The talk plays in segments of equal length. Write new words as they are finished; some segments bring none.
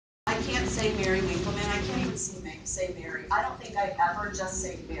can't say Mary Winkleman. I can't even say Mary. I don't think I ever just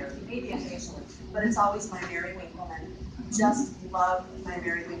say Mary. Maybe occasionally, but it's always my Mary Winkleman. Just love my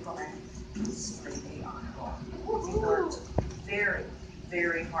Mary Winkleman. Straight A honorable. We worked very,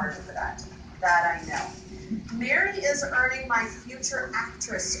 very hard for that. That I know. Mary is earning my Future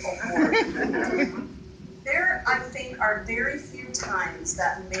Actress Award. There, I think, are very few times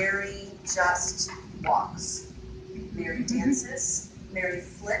that Mary just walks. Mary dances, Mary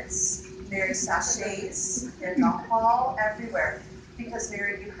flits, Mary sachets in the hall, everywhere. Because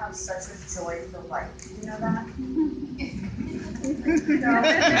Mary, you have such a joy for life. You know that?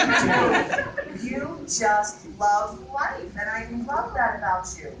 You just love life, and I love that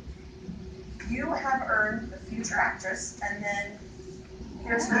about you. You have earned the Future Actress, and then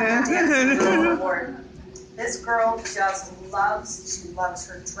here's her dance award. This girl just loves, she loves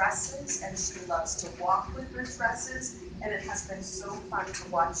her dresses, and she loves to walk with her dresses, and it has been so fun to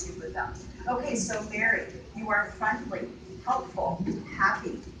watch you with them. Okay, so Mary, you are friendly, helpful,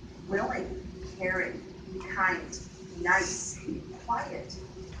 happy, willing, caring, kind, nice, quiet,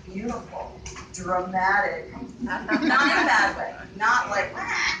 beautiful, dramatic, not in a bad way, not like,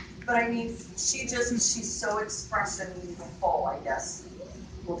 but I mean, she's so expressionful, I guess.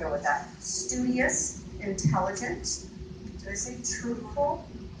 We'll go with that. Studious, intelligent, did I say truthful?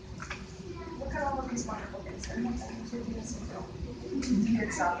 Look at all of these wonderful things.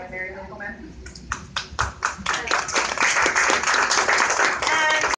 Good job, my Mary Winkleman.